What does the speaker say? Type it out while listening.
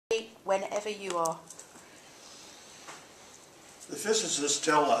whenever you are. The physicists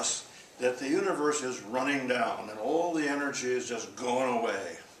tell us that the universe is running down and all the energy is just going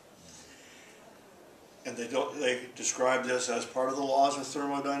away. And they describe this as part of the laws of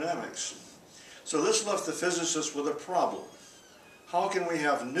thermodynamics. So this left the physicists with a problem. How can we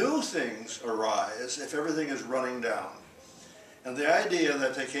have new things arise if everything is running down? And the idea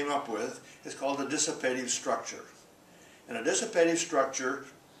that they came up with is called a dissipative structure. And a dissipative structure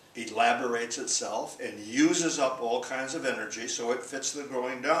elaborates itself and uses up all kinds of energy, so it fits the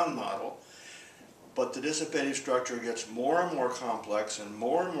going down model. But the dissipative structure gets more and more complex and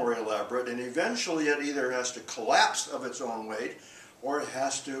more elaborate, and eventually it either has to collapse of its own weight or it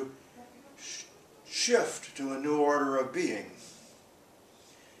has to shift to a new order of being.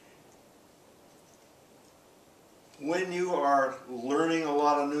 When you are learning a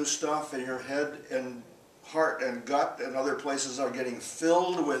lot of new stuff and your head and heart and gut and other places are getting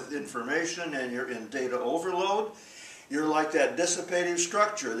filled with information and you're in data overload, you're like that dissipative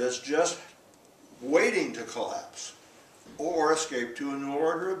structure that's just waiting to collapse or escape to a new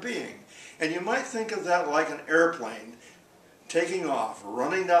order of being. And you might think of that like an airplane taking off,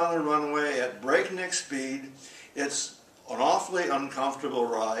 running down the runway at breakneck speed. It's an awfully uncomfortable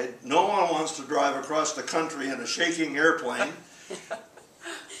ride. No one wants to drive across the country in a shaking airplane.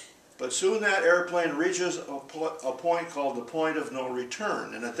 But soon that airplane reaches a point called the point of no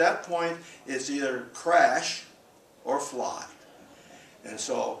return. And at that point, it's either crash or fly. And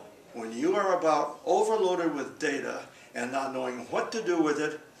so when you are about overloaded with data and not knowing what to do with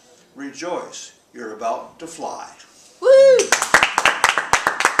it, rejoice. You're about to fly. Woo!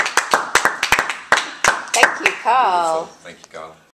 Thank you, Carl. Beautiful. Thank you, Carl.